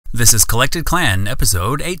This is Collected Clan,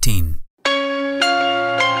 episode 18.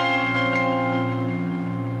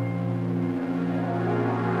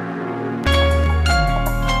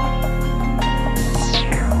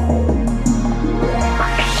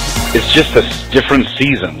 It's just a different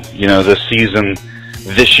season. You know, the season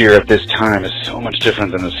this year at this time is so much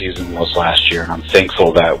different than the season was last year, and I'm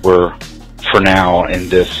thankful that we're, for now, in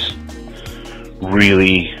this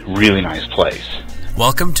really, really nice place.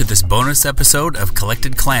 Welcome to this bonus episode of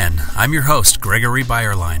Collected Clan. I'm your host, Gregory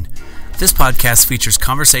Byerline. This podcast features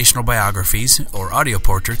conversational biographies, or audio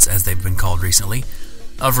portraits as they've been called recently,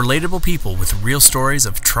 of relatable people with real stories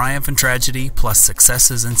of triumph and tragedy, plus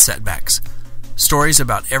successes and setbacks. Stories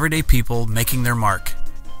about everyday people making their mark.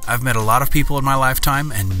 I've met a lot of people in my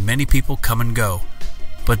lifetime, and many people come and go.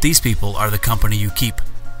 But these people are the company you keep.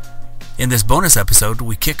 In this bonus episode,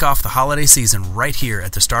 we kick off the holiday season right here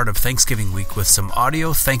at the start of Thanksgiving week with some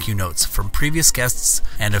audio thank you notes from previous guests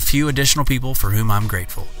and a few additional people for whom I'm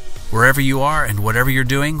grateful. Wherever you are and whatever you're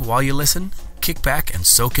doing while you listen, kick back and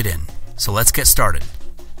soak it in. So let's get started.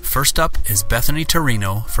 First up is Bethany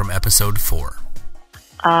Torino from episode 4.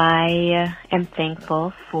 I am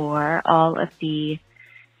thankful for all of the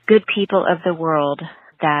good people of the world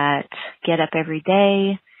that get up every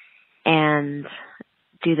day and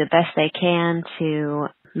do the best they can to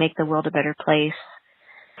make the world a better place,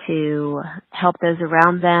 to help those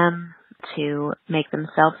around them, to make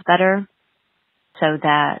themselves better so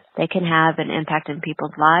that they can have an impact in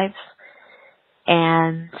people's lives.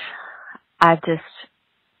 And I've just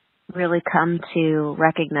really come to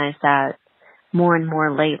recognize that more and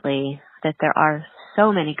more lately, that there are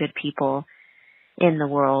so many good people in the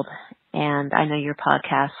world. And I know your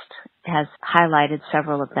podcast has highlighted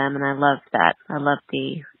several of them, and I love that. I love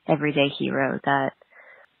the everyday hero that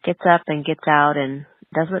gets up and gets out and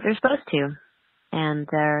does what they're supposed to. And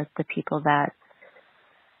they're the people that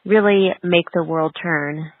really make the world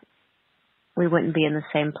turn. We wouldn't be in the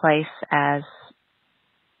same place as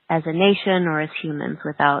a nation or as humans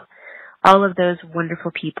without all of those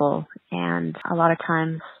wonderful people. And a lot of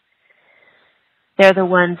times they're the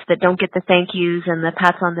ones that don't get the thank yous and the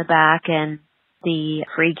pats on the back and the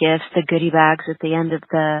free gifts, the goodie bags at the end of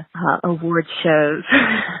the award shows.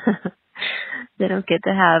 They don't get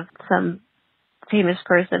to have some famous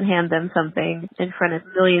person hand them something in front of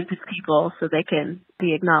millions of people so they can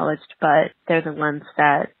be acknowledged, but they're the ones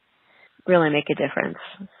that really make a difference.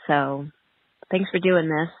 So thanks for doing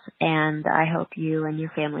this, and I hope you and your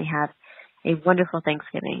family have a wonderful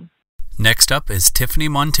Thanksgiving. Next up is Tiffany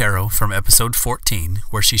Montero from episode 14,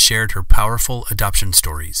 where she shared her powerful adoption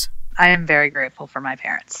stories. I am very grateful for my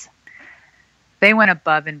parents. They went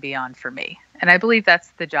above and beyond for me, and I believe that's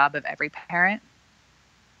the job of every parent.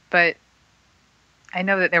 But I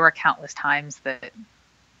know that there were countless times that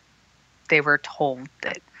they were told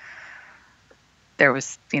that there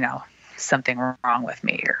was, something wrong with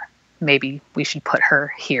me, or maybe we should put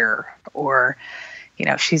her here, or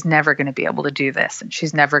she's never going to be able to do this, and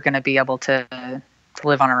she's never going to be able to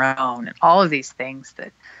live on her own, and all of these things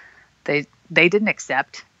that they didn't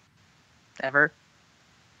accept ever.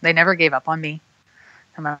 They never gave up on me,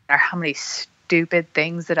 no matter how many stupid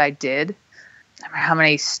things that I did, no matter how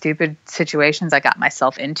many stupid situations I got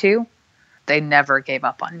myself into. They never gave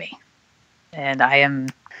up on me, and I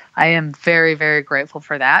am very, very grateful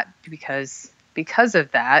for that, because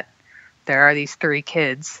of that, there are these 3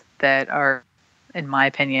 kids that are, in my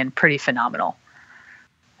opinion, pretty phenomenal.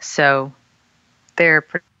 So they're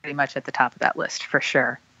pretty much at the top of that list for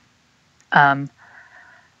sure.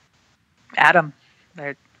 Adam,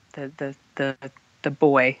 the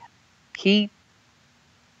boy, he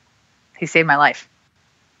saved my life.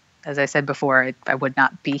 As I said before, I would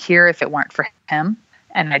not be here if it weren't for him.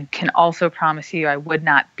 And I can also promise you I would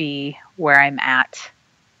not be where I'm at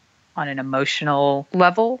on an emotional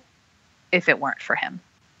level if it weren't for him.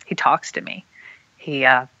 He talks to me. He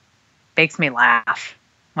makes me laugh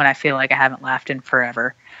when I feel like I haven't laughed in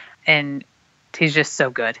forever. And he's just so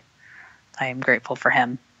good. I am grateful for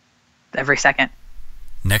him every second.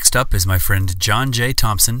 Next up is my friend John J.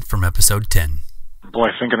 Thompson from episode 10. Boy,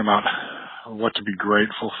 thinking about what to be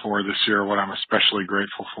grateful for this year, what I'm especially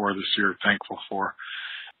grateful for this year, thankful for.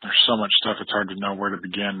 There's so much stuff, it's hard to know where to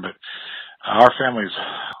begin, but our family's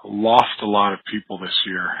lost a lot of people this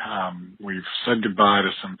year. We've said goodbye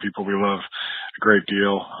to some people we love a great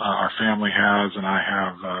deal. Our family has, and I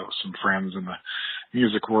have some friends in the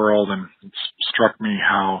music world, and it's struck me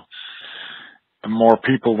how the more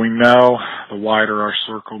people we know, the wider our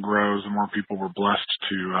circle grows, the more people we're blessed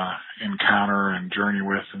to encounter and journey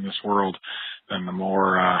with in this world, then the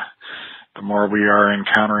more the more we are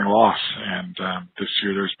encountering loss. And this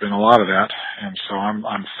year there's been a lot of that. And so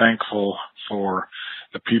I'm thankful for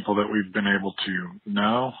the people that we've been able to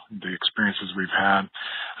know, the experiences we've had.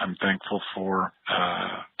 I'm thankful for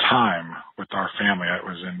time with our family. It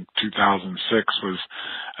was in 2006 was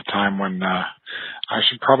a time when I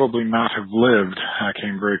should probably not have lived. I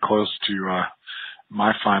came very close to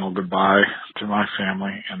my final goodbye to my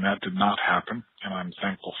family, and that did not happen. And I'm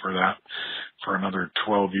thankful for that, for another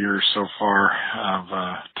 12 years so far of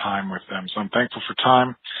time with them. So I'm thankful for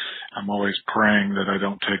time. I'm always praying that I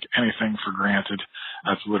don't take anything for granted.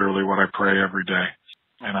 That's literally what I pray every day.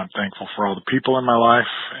 And I'm thankful for all the people in my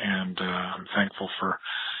life, and I'm thankful for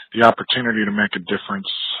the opportunity to make a difference.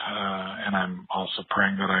 And I'm also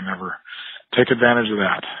praying that I never take advantage of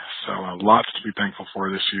that. So lots to be thankful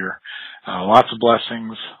for this year. Lots of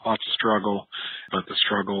blessings, lots of struggle, but the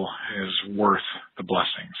struggle is worth the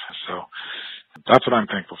blessings. So that's what I'm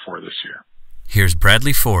thankful for this year. Here's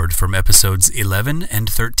Bradley Ford from episodes 11 and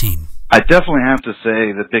 13. I definitely have to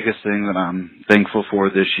say the biggest thing that I'm thankful for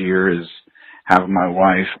this year is having my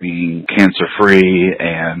wife being cancer-free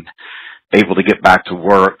and able to get back to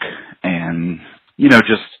work and,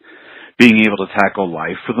 just being able to tackle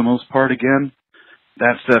life for the most part again.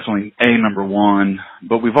 That's definitely number one.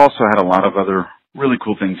 But we've also had a lot of other really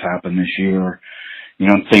cool things happen this year.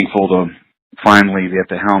 I'm thankful to finally be at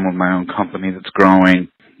the helm of my own company that's growing.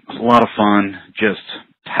 It's a lot of fun just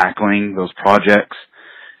tackling those projects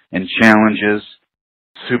and challenges.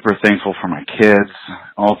 Super thankful for my kids.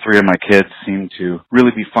 All three of my kids seem to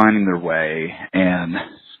really be finding their way and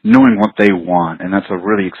knowing what they want, and that's a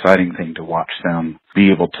really exciting thing to watch them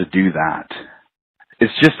be able to do that.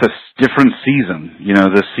 It's just a different season.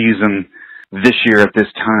 This season this year at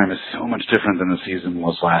this time is so much different than the season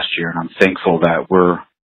was last year, and I'm thankful that we're,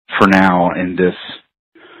 for now, in this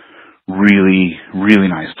really, really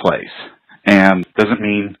nice place. And doesn't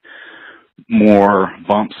mean more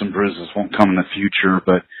bumps and bruises won't come in the future,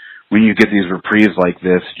 but when you get these reprieves like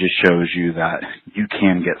this, it just shows you that you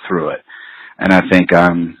can get through it. And I think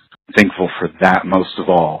I'm thankful for that most of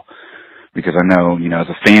all, because I know, as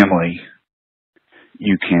a family,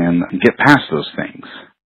 you can get past those things.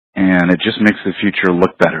 And it just makes the future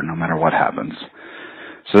look better no matter what happens.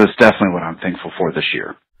 So that's definitely what I'm thankful for this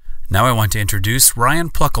year. Now I want to introduce Ryan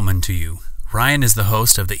Pluckelman to you. Ryan is the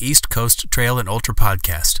host of the East Coast Trail and Ultra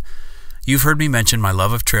podcast. You've heard me mention my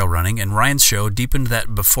love of trail running, and Ryan's show deepened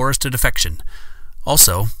that beforested affection.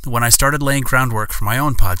 Also, when I started laying groundwork for my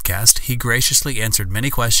own podcast, he graciously answered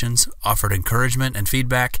many questions, offered encouragement and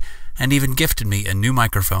feedback, and even gifted me a new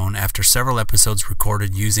microphone after several episodes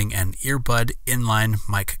recorded using an earbud inline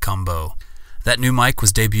mic combo. That new mic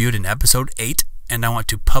was debuted in episode 8, and I want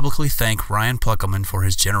to publicly thank Ryan Pluckelman for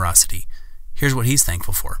his generosity. Here's what he's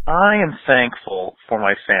thankful for. I am thankful for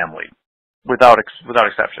my family, without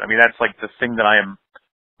exception. I mean, that's like the thing that I am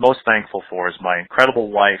most thankful for is my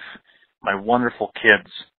incredible wife, my wonderful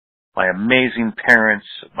kids, my amazing parents,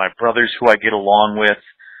 my brothers who I get along with,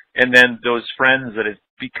 and then those friends that have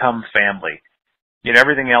become family.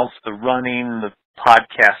 Everything else, the running, the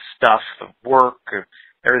podcast stuff, the work,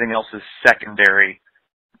 everything else is secondary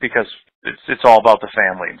because it's all about the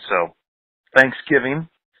family. And so Thanksgiving,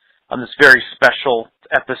 on this very special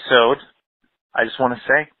episode, I just want to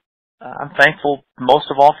say I'm thankful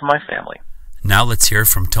most of all for my family. Now let's hear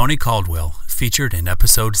from Tony Caldwell, featured in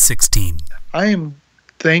episode 16. I am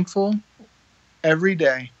thankful every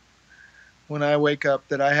day when I wake up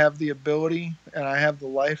that I have the ability and I have the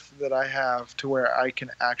life that I have to where I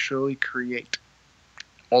can actually create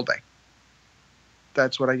all day.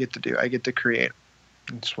 That's what I get to do. I get to create.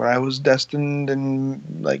 It's what I was destined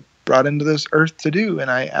and brought into this earth to do.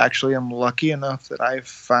 And I actually am lucky enough that I've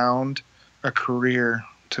found a career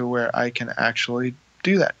to where I can actually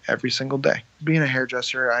do that every single day. Being a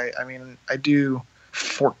hairdresser, I do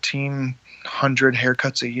 1,400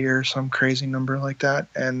 haircuts a year, some crazy number like that.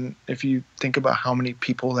 And if you think about how many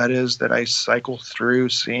people that is that I cycle through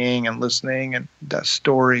seeing and listening, and that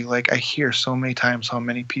story, I hear so many times how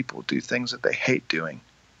many people do things that they hate doing,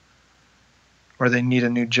 or they need a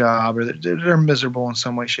new job, or they're miserable in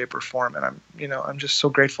some way, shape, or form. And I'm just so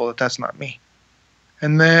grateful that that's not me.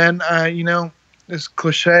 And then, as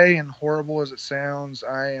cliche and horrible as it sounds,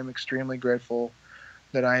 I am extremely grateful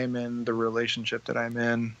that I am in the relationship that I'm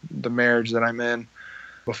in, the marriage that I'm in.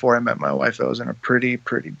 Before I met my wife, I was in a pretty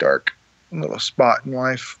dark little spot in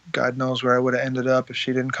life. God knows where I would have ended up if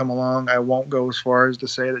she didn't come along. I won't go as far as to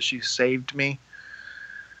say that she saved me.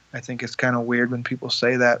 I think it's kind of weird when people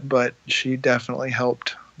say that, but she definitely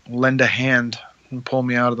helped lend a hand and pull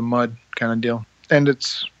me out of the mud kind of deal. And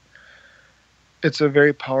it's It's a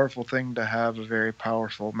very powerful thing to have a very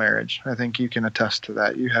powerful marriage. I think you can attest to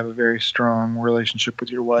that. You have a very strong relationship with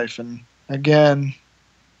your wife. And again,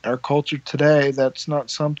 our culture today, that's not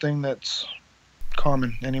something that's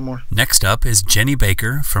common anymore. Next up is Jenny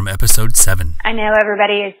Baker from episode 7. I know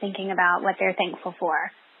everybody is thinking about what they're thankful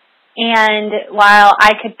for. And while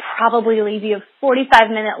I could probably leave you a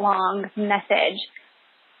 45-minute long message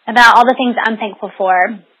about all the things I'm thankful for,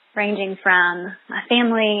 ranging from my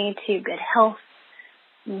family to good health,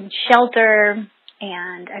 shelter,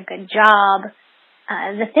 and a good job,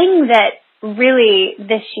 the thing that really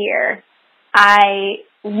this year I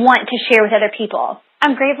want to share with other people.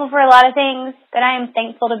 I'm grateful for a lot of things, but I am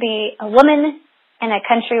thankful to be a woman in a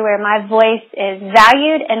country where my voice is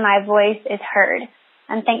valued and my voice is heard.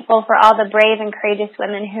 I'm thankful for all the brave and courageous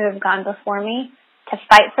women who have gone before me to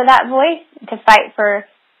fight for that voice, to fight for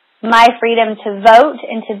my freedom to vote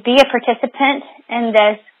and to be a participant in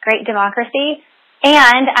this great democracy.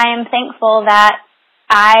 And I am thankful that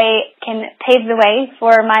I can pave the way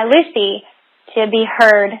for my Lucy to be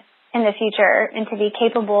heard in the future and to be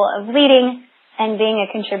capable of leading and being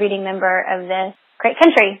a contributing member of this great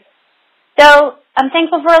country. So I'm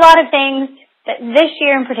thankful for a lot of things, but this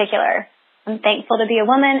year in particular, I'm thankful to be a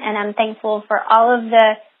woman, and I'm thankful for all of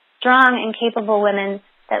the strong and capable women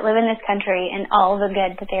that live in this country and all the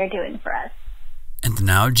good that they're doing for us. And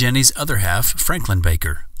now Jenny's other half, Franklin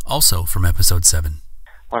Baker, also from episode 7.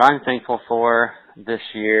 What I'm thankful for this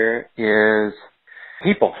year is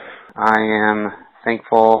people. I am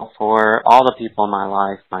thankful for all the people in my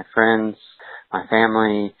life, my friends, my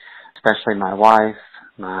family, especially my wife,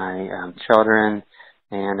 my children,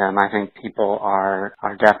 and I think people are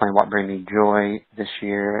definitely what bring me joy this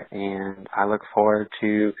year, and I look forward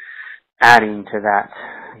to adding to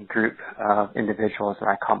that group of individuals that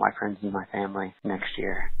I call my friends and my family next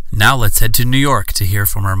year. Now let's head to New York to hear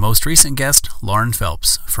from our most recent guest, Lauren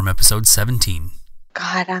Phelps, from episode 17.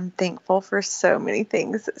 God, I'm thankful for so many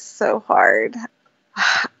things. It's so hard.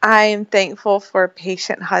 I am thankful for a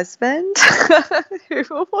patient husband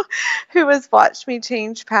who has watched me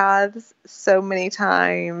change paths so many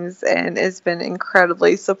times and has been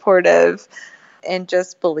incredibly supportive and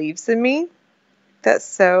just believes in me. That's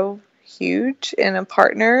so huge in a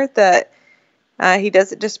partner, that he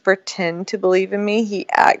doesn't just pretend to believe in me. He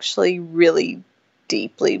actually really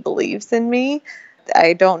deeply believes in me.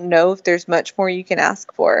 I don't know if there's much more you can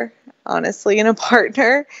ask for, honestly, in a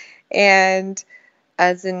partner. And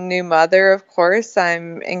as a new mother, of course,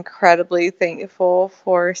 I'm incredibly thankful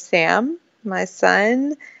for Sam, my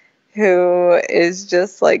son, who is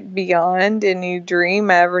just like beyond any dream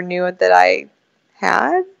I ever knew that I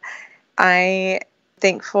had. I'm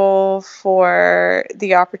thankful for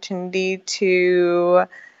the opportunity to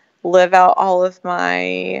live out all of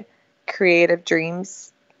my creative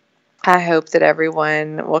dreams. I hope that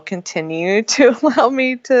everyone will continue to allow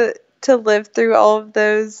me to live through all of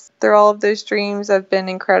those dreams. I've been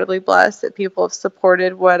incredibly blessed that people have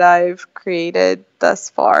supported what I've created thus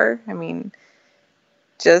far. I mean,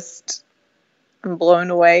 just I'm blown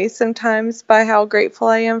away sometimes by how grateful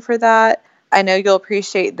I am for that. I know you'll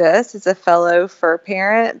appreciate this as a fellow fur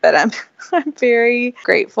parent, but I'm very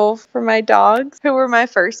grateful for my dogs who were my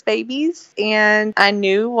first babies. And I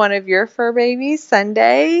knew one of your fur babies,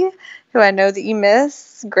 Sunday, who I know that you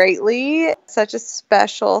miss greatly. Such a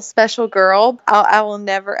special, special girl. I will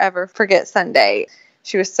never, ever forget Sunday.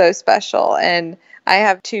 She was so special. And I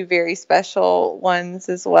have two very special ones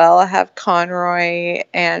as well. I have Conroy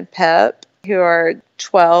and Pep, who are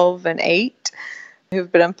 12 and 8,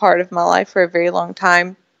 who've been a part of my life for a very long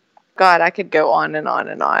time. God, I could go on and on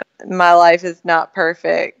and on. My life is not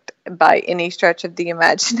perfect by any stretch of the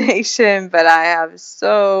imagination, but I have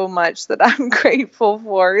so much that I'm grateful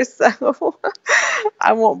for, so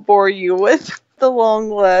I won't bore you with the long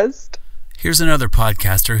list. Here's another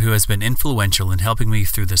podcaster who has been influential in helping me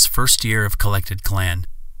through this first year of Collected Clan.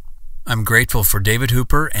 I'm grateful for David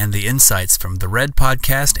Hooper and the insights from the Red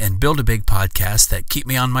Podcast and Build a Big Podcast that keep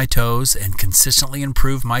me on my toes and consistently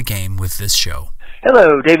improve my game with this show.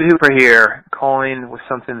 Hello, David Hooper here, calling with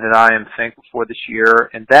something that I am thankful for this year,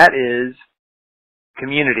 and that is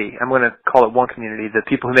community. I'm going to call it one community, the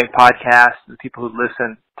people who make podcasts and the people who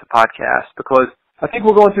listen to podcasts, because I think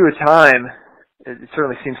we're going through a time, it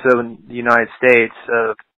certainly seems so in the United States,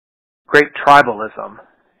 of great tribalism.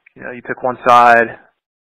 You know, you pick one side,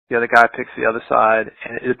 the other guy picks the other side,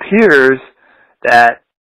 and it appears that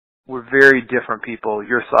we're very different people,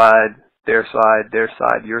 your side, their side,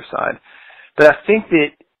 your side. But I think that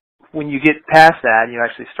when you get past that and you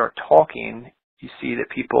actually start talking, you see that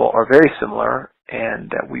people are very similar and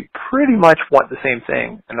that we pretty much want the same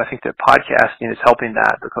thing. And I think that podcasting is helping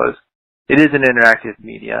that, because it is an interactive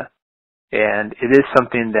media, and it is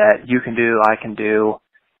something that you can do, I can do,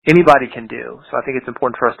 anybody can do. So I think it's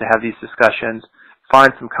important for us to have these discussions,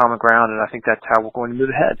 find some common ground, and I think that's how we're going to move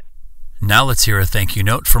ahead. Now let's hear a thank you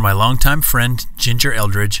note from my longtime friend, Ginger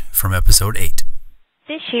Eldridge, from episode 8.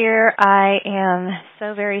 This year, I am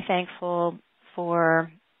so very thankful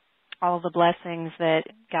for all the blessings that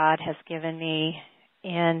God has given me,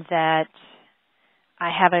 and that I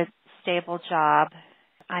have a stable job.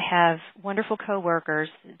 I have wonderful coworkers,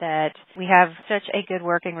 that we have such a good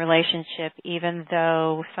working relationship, even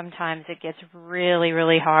though sometimes it gets really,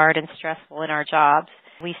 really hard and stressful in our jobs.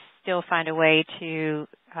 We still find a way to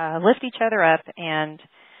lift each other up and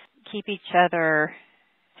keep each other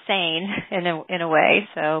sane in a way.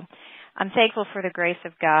 So I'm thankful for the grace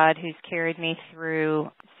of God who's carried me through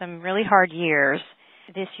some really hard years.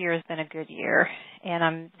 This year has been a good year, and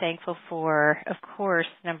I'm thankful for, of course,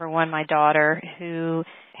 number one, my daughter, who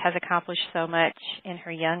has accomplished so much in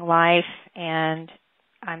her young life, and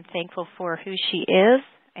I'm thankful for who she is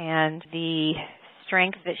and the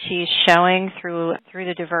strength that she's showing through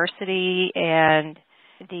the diversity and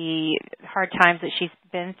the hard times that she's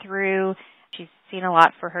been through. She's seen a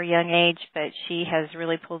lot for her young age, but she has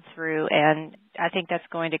really pulled through, and I think that's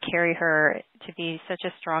going to carry her to be such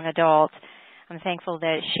a strong adult. I'm thankful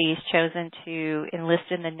that she's chosen to enlist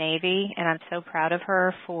in the Navy, and I'm so proud of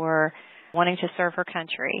her for wanting to serve her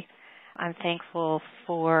country. I'm thankful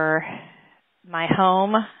for my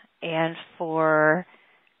home and for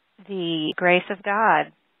the grace of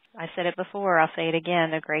God. I said it before, I'll say it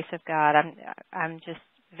again, the grace of God. I'm just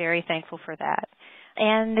very thankful for that.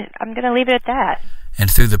 And I'm going to leave it at that. And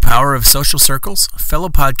through the power of social circles, fellow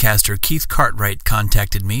podcaster Keith Cartwright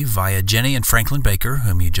contacted me via Jenny and Franklin Baker,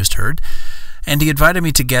 whom you just heard, and he invited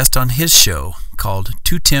me to guest on his show called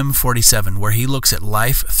 2Tim47, where he looks at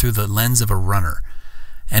life through the lens of a runner.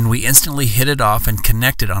 And we instantly hit it off and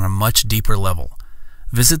connected on a much deeper level.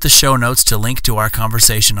 Visit the show notes to link to our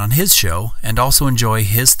conversation on his show and also enjoy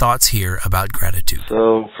his thoughts here about gratitude.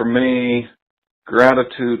 So for me,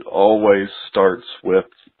 gratitude always starts with,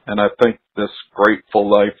 and I think this grateful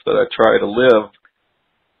life that I try to live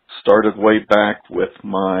started way back with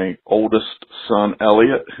my oldest son,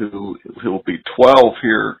 Elliot, who will be 12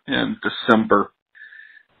 here in December.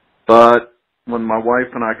 But when my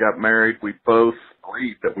wife and I got married, we both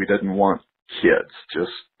agreed that we didn't want kids.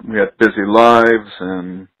 We had busy lives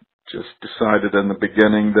and just decided in the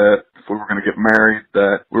beginning that if we were going to get married,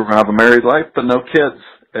 that we were going to have a married life, but no kids.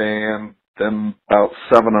 And then about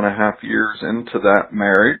 7.5 years into that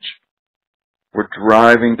marriage, we're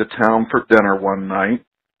driving to town for dinner one night,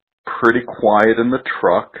 pretty quiet in the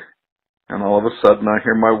truck, and all of a sudden I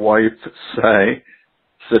hear my wife say,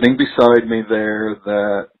 sitting beside me there,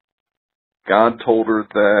 that God told her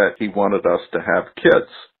that he wanted us to have kids.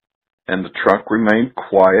 And the truck remained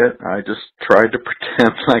quiet. I just tried to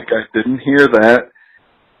pretend like I didn't hear that.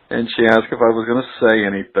 And she asked if I was going to say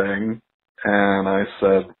anything. And I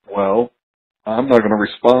said, well, I'm not going to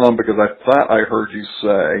respond because I thought I heard you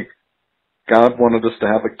say God wanted us to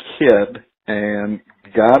have a kid. And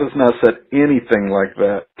God has not said anything like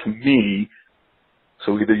that to me.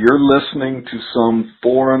 So either you're listening to some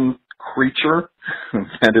foreign creature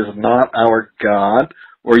that is not our God,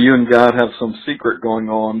 or you and God have some secret going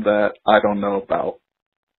on that I don't know about.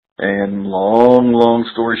 And long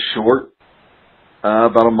story short,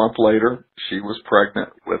 about a month later, she was pregnant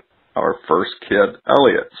with our first kid,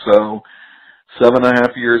 Elliot. So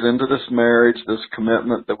 7.5 years into this marriage, this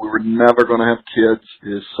commitment that we were never going to have kids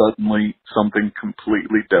is suddenly something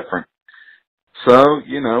completely different. So,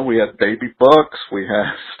 we had baby books. We had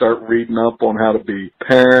to start reading up on how to be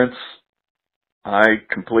parents. I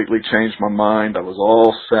completely changed my mind. I was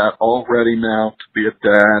all set, all ready now to be a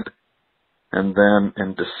dad. And then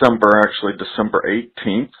in December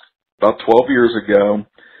 18th, about 12 years ago,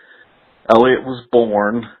 Elliot was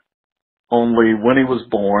born. Only when he was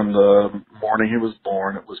born, the morning he was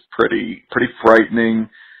born, it was pretty frightening.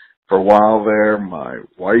 For a while there, my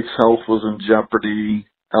wife's health was in jeopardy.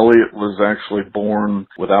 Elliot was actually born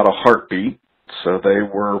without a heartbeat, so they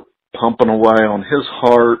were pumping away on his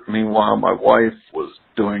heart. Meanwhile, my wife was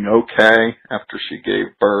doing okay after she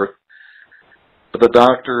gave birth. But the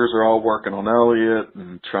doctors are all working on Elliot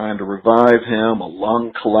and trying to revive him. A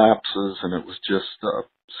lung collapses, and it was just a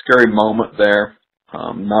scary moment there.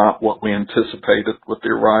 Not what we anticipated with the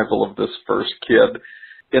arrival of this first kid.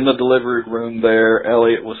 In the delivery room there,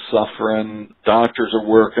 Elliot was suffering. Doctors are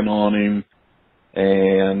working on him.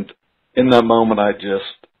 And in that moment, I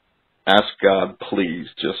just asked God, please,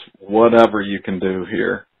 just whatever you can do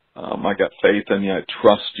here. I got faith in you. I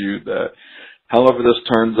trust you that however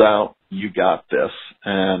this turns out, you got this.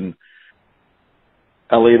 And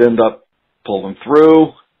Elliot ended up pulling through.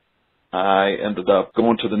 I ended up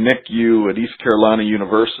going to the NICU at East Carolina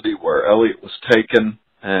University where Elliot was taken.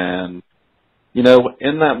 And, you know,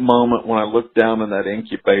 in that moment when I looked down in that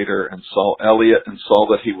incubator and saw Elliot and saw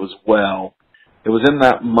that he was well, it was in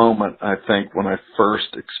that moment, I think, when I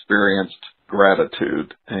first experienced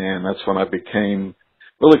gratitude. And that's when I became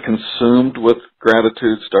really consumed with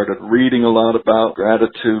gratitude, started reading a lot about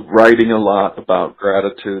gratitude, writing a lot about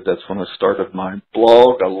gratitude. That's when I started my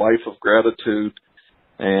blog, A Life of Gratitude.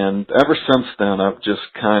 And ever since then, I've just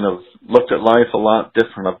kind of looked at life a lot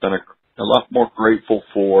different. I've been a lot more grateful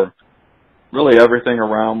for really everything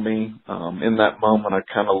around me. In that moment, I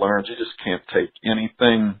kind of learned you just can't take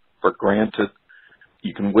anything for granted.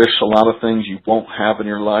 You can wish a lot of things you won't have in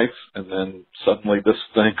your life, and then suddenly this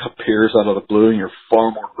thing appears out of the blue, and you're far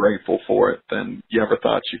more grateful for it than you ever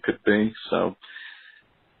thought you could be. So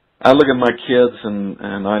I look at my kids,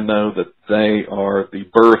 and I know that they are the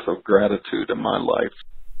birth of gratitude in my life.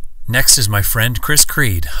 Next is my friend Chris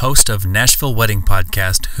Creed, host of Nashville Wedding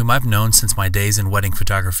Podcast, whom I've known since my days in wedding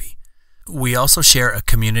photography. We also share a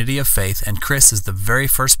community of faith, and Chris is the very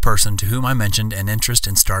first person to whom I mentioned an interest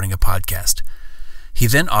in starting a podcast. He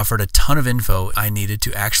then offered a ton of info I needed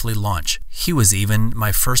to actually launch. He was even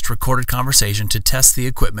my first recorded conversation to test the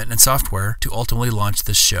equipment and software to ultimately launch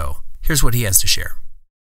this show. Here's what he has to share.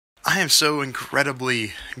 I am so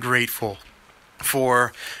incredibly grateful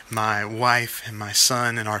for my wife and my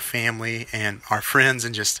son and our family and our friends,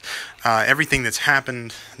 and just everything that's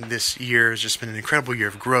happened this year has just been an incredible year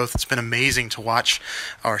of growth. It's been amazing to watch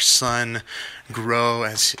our son grow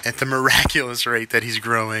at the miraculous rate that he's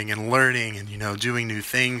growing and learning and, doing new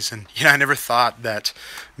things. And, I never thought that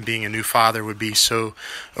being a new father would be so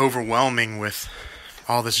overwhelming with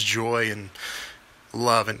all this joy and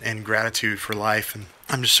love and gratitude for life. And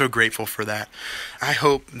I'm just so grateful for that. I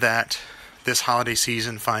hope that this holiday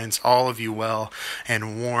season finds all of you well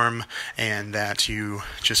and warm, and that you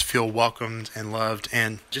just feel welcomed and loved,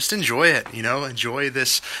 and just enjoy it, enjoy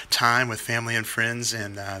this time with family and friends,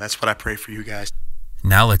 and that's what I pray for you guys.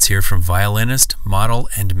 Now let's hear from violinist, model,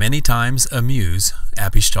 and many times a muse,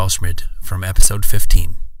 Abby Stahlschmidt, from episode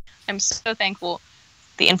 15. I'm so thankful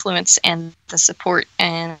the influence and the support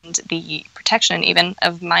and the protection even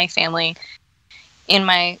of my family in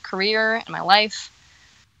my career and my life.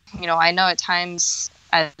 I know at times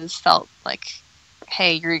I've felt like,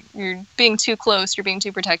 hey, you're being too close, you're being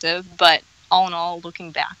too protective, but all in all,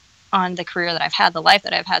 looking back on the career that I've had, the life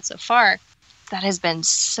that I've had so far, that has been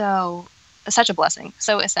such a blessing,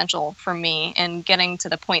 so essential for me in getting to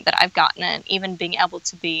the point that I've gotten, and even being able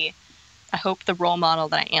to be, I hope, the role model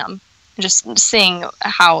that I am. Just seeing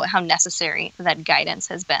how necessary that guidance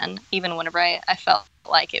has been, even whenever I felt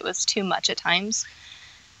like it was too much at times.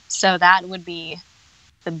 So that would be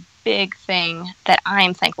the big thing that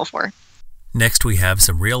I'm thankful for. Next, we have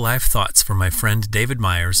some real-life thoughts from my friend David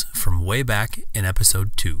Myers from way back in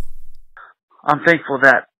episode 2. I'm thankful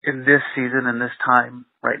that in this season and this time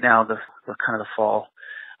right now, the kind of the fall,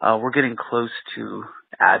 we're getting close to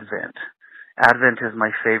Advent. Advent is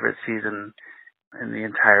my favorite season in the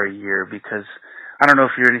entire year, because I don't know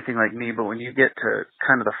if you're anything like me, but when you get to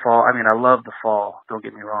kind of the fall, I mean, I love the fall, don't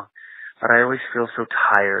get me wrong, but I always feel so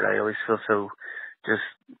tired. I always feel so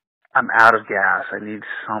I'm out of gas. I need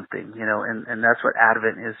something, and that's what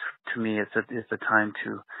Advent is to me. It's a time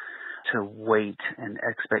to wait and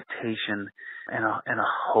expectation and a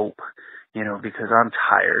hope, because I'm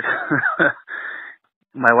tired.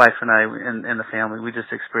 My wife and I and the family, we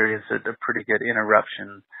just experienced a pretty good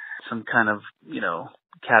interruption, some kind of,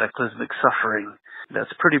 cataclysmic suffering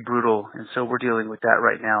that's pretty brutal. And so we're dealing with that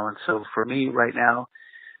right now. And so for me right now,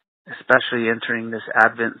 especially entering this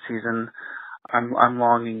Advent season, I'm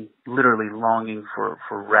literally longing for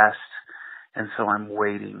rest. And so I'm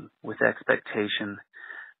waiting with expectation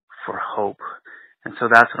for hope. And so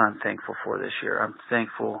that's what I'm thankful for this year. I'm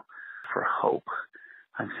thankful for hope.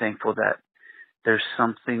 I'm thankful that there's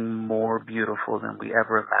something more beautiful than we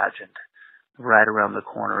ever imagined right around the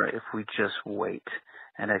corner if we just wait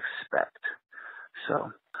and expect.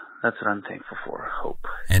 So that's what I'm thankful for, hope.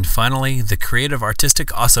 And finally, the creative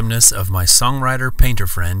artistic awesomeness of my songwriter-painter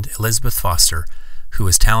friend, Elizabeth Foster, who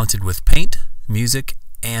is talented with paint, music,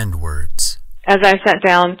 and words. As I sat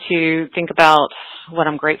down to think about what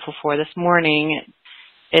I'm grateful for this morning,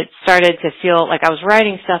 it started to feel like I was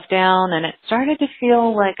writing stuff down, and it started to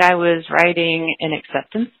feel like I was writing an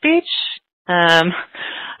acceptance speech.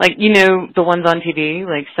 Like, the ones on TV,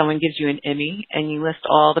 like someone gives you an Emmy and you list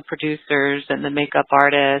all the producers and the makeup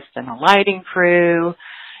artists and the lighting crew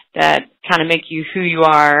that kind of make you who you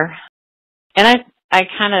are. And I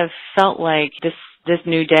kind of felt like this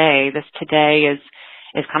new day, this today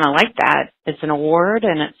is kind of like that. It's an award,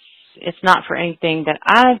 and it's not for anything that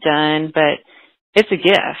I've done, but it's a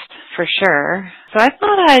gift for sure. So I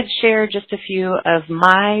thought I'd share just a few of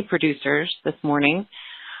my producers this morning,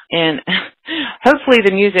 and hopefully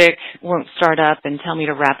the music won't start up and tell me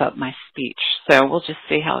to wrap up my speech. So we'll just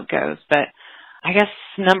see how it goes. But I guess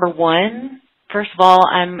number one, first of all,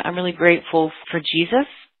 I'm really grateful for Jesus,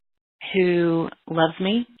 who loves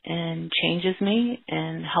me and changes me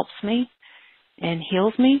and helps me and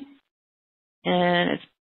heals me. And it's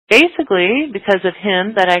basically because of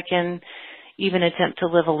him that I can even attempt to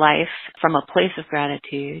live a life from a place of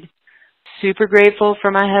gratitude. Super grateful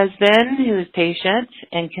for my husband, who is patient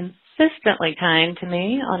and consistently kind to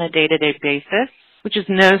me on a day-to-day basis, which is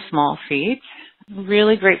no small feat.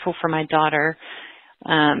 Really grateful for my daughter,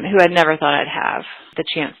 who I'd never thought I'd have the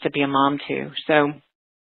chance to be a mom to. So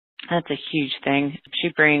that's a huge thing. She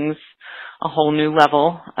brings a whole new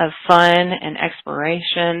level of fun and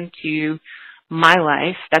exploration to my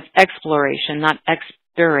life. That's exploration, not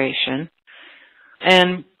expiration.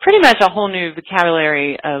 And pretty much a whole new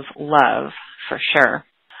vocabulary of love, for sure.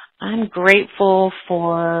 I'm grateful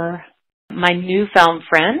for my newfound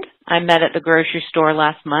friend I met at the grocery store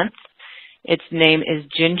last month. Its name is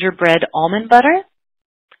Gingerbread Almond Butter.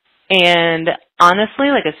 And honestly,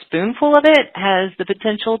 like a spoonful of it has the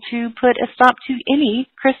potential to put a stop to any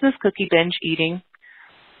Christmas cookie binge eating.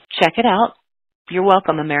 Check it out. You're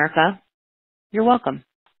welcome, America. You're welcome.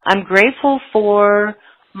 I'm grateful for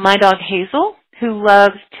my dog Hazel, who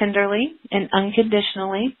loves tenderly and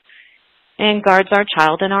unconditionally and guards our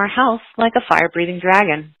child in our house like a fire-breathing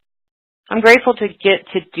dragon. I'm grateful to get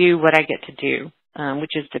to do what I get to do,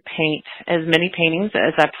 which is to paint as many paintings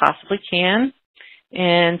as I possibly can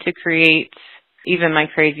and to create even my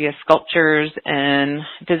craziest sculptures and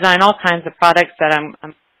design all kinds of products that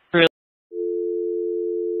I'm really...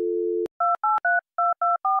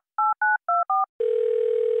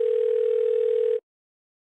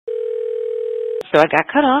 So I got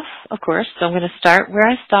cut off, of course, so I'm going to start where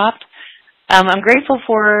I stopped. I'm grateful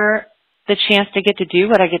for the chance to get to do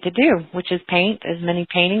what I get to do, which is paint as many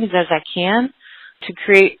paintings as I can, to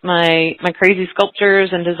create my crazy sculptures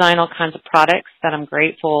and design all kinds of products that I'm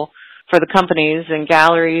grateful for the companies and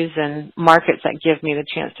galleries and markets that give me the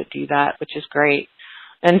chance to do that, which is great.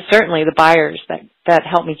 And certainly the buyers that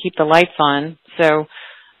help me keep the lights on. So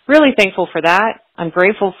really thankful for that. I'm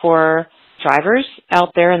grateful for drivers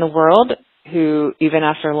out there in the world who, even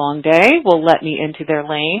after a long day, will let me into their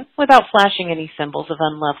lane without flashing any symbols of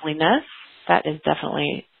unloveliness. That is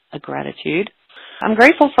definitely a gratitude. I'm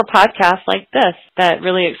grateful for podcasts like this that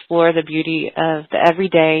really explore the beauty of the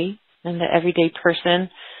everyday and the everyday person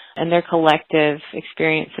and their collective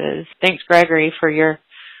experiences. Thanks, Gregory, for your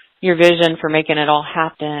vision for making it all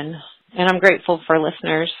happen. And I'm grateful for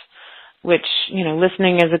listeners, which,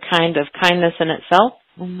 listening is a kind of kindness in itself,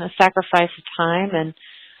 and a sacrifice of time, and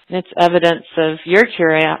it's evidence of your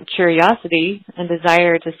curiosity and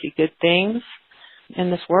desire to see good things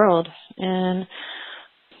in this world. And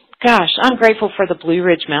gosh, I'm grateful for the Blue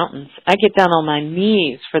Ridge Mountains. I get down on my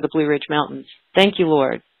knees for the Blue Ridge Mountains. Thank you,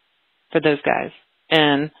 Lord, for those guys.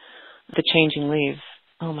 And the changing leaves.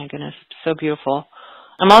 Oh my goodness, so beautiful.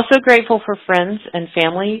 I'm also grateful for friends and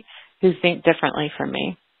family who think differently from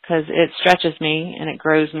me, because it stretches me and it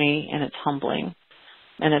grows me and it's humbling.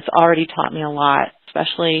 And it's already taught me a lot,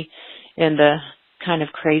 especially in the kind of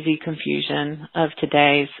crazy confusion of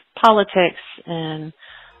today's politics, and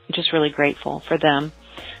I'm just really grateful for them.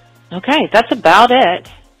 Okay, that's about it.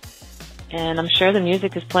 And I'm sure the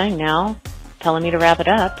music is playing now, telling me to wrap it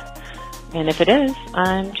up. And if it is,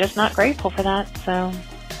 I'm just not grateful for that.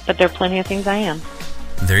 But there are plenty of things I am.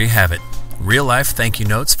 There you have it. Real life thank you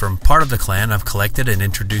notes from part of the clan I've collected and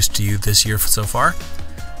introduced to you this year so far.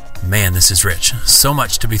 Man, this is rich. So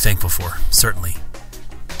much to be thankful for, certainly.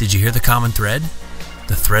 Did you hear the common thread?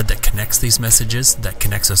 The thread that connects these messages, that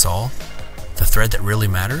connects us all? The thread that really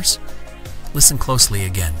matters? Listen closely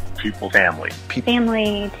again. People. Family.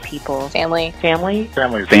 Family. People. Family. Family.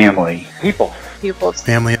 Family. Family. People. People.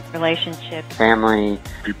 Family. Relationship. Family.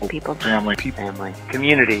 People. People. Family. Family.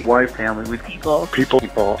 Community. Wife. Family. With People. People.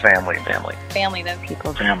 People. Family. Family. Family, though.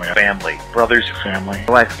 People. Family. Family. Brothers. Family.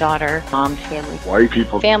 wife. Daughter. Mom. Family. White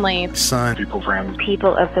people. Family. Son. People. Friends.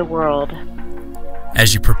 People of the world.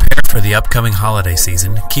 As you prepare for the upcoming holiday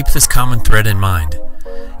season, keep this common thread in mind.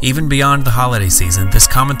 Even beyond the holiday season, this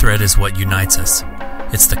common thread is what unites us.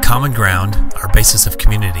 It's the common ground, our basis of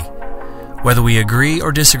community. Whether we agree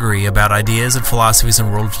or disagree about ideas and philosophies and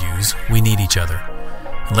worldviews, we need each other.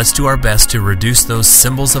 And let's do our best to reduce those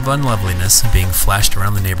symbols of unloveliness being flashed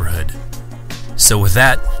around the neighborhood. So with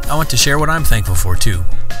that, I want to share what I'm thankful for too.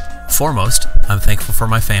 Foremost, I'm thankful for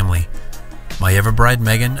my family. My ever-bride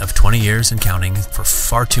Megan of 20 years and counting, for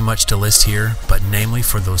far too much to list here, but namely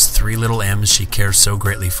for those 3 little M's she cares so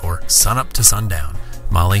greatly for, sunup to sundown.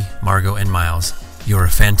 Molly, Margot, and Miles. You're a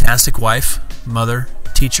fantastic wife, mother,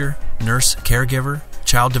 teacher, nurse, caregiver,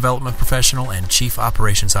 child development professional, and chief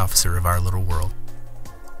operations officer of our little world.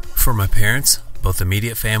 For my parents, both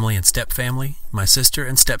immediate family and step-family, my sister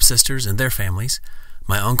and stepsisters and their families,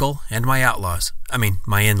 my uncle and my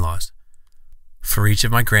my in-laws. For each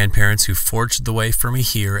of my grandparents who forged the way for me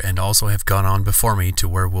here and also have gone on before me to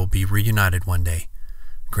where we'll be reunited one day.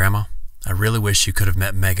 Grandma, I really wish you could have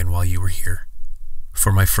met Megan while you were here.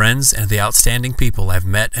 For my friends and the outstanding people I've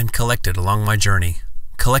met and collected along my journey,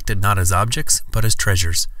 collected not as objects, but as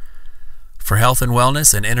treasures. For health and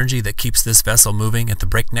wellness and energy that keeps this vessel moving at the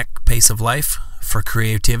breakneck pace of life, for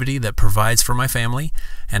creativity that provides for my family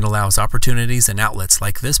and allows opportunities and outlets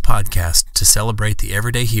like this podcast to celebrate the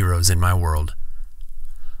everyday heroes in my world.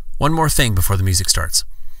 One more thing before the music starts.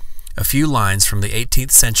 A few lines from the 18th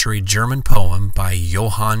century German poem by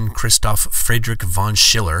Johann Christoph Friedrich von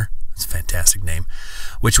Schiller, that's a fantastic name,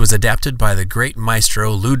 which was adapted by the great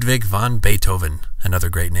maestro Ludwig van Beethoven, another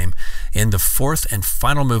great name, in the 4th and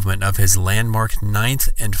final movement of his landmark 9th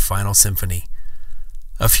and final symphony.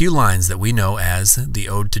 A few lines that we know as the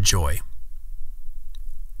Ode to Joy.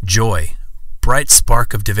 Joy, bright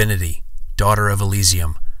spark of divinity, daughter of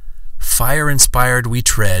Elysium, fire-inspired we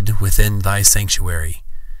tread within thy sanctuary.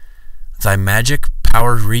 Thy magic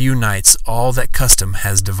power reunites all that custom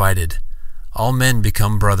has divided. All men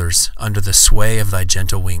become brothers under the sway of thy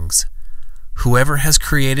gentle wings. Whoever has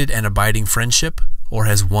created an abiding friendship, or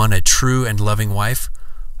has won a true and loving wife,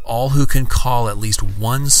 all who can call at least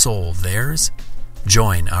one soul theirs,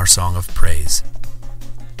 join our song of praise.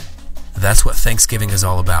 That's what Thanksgiving is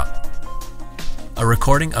all about. A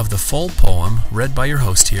recording of the full poem, read by your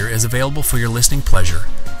host here, is available for your listening pleasure.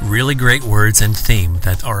 Really great words and theme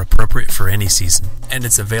that are appropriate for any season. And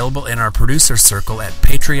it's available in our producer circle at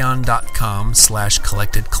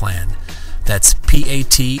patreon.com/collectedclan. That's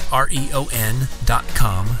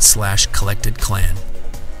patreon.com/collectedclan.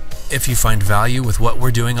 If you find value with what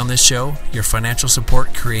we're doing on this show, your financial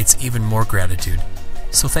support creates even more gratitude.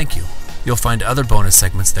 So thank you. You'll find other bonus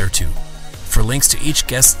segments there too. For links to each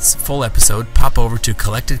guest's full episode, pop over to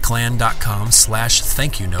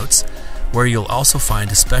collectedclan.com/thank-you-notes, where you'll also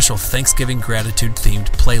find a special Thanksgiving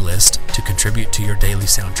gratitude-themed playlist to contribute to your daily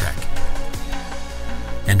soundtrack.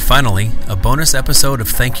 And finally, a bonus episode of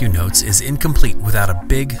Thank You Notes is incomplete without a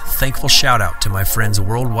big, thankful shout-out to my friends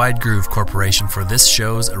Worldwide Groove Corporation for this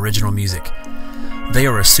show's original music. They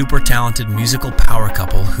are a super talented musical power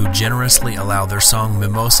couple who generously allow their song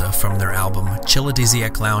Mimosa from their album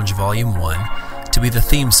Chilladisiac Lounge Volume 1 to be the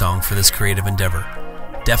theme song for this creative endeavor.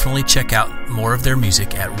 Definitely check out more of their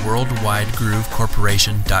music at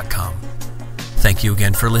worldwidegroovecorporation.com. Thank you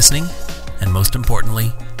again for listening, and most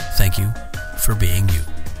importantly, thank you for being you.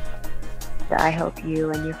 I hope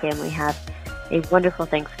you and your family have a wonderful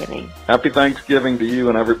Thanksgiving. Happy Thanksgiving to you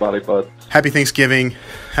and everybody, bud. Happy Thanksgiving.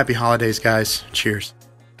 Happy holidays, guys. Cheers.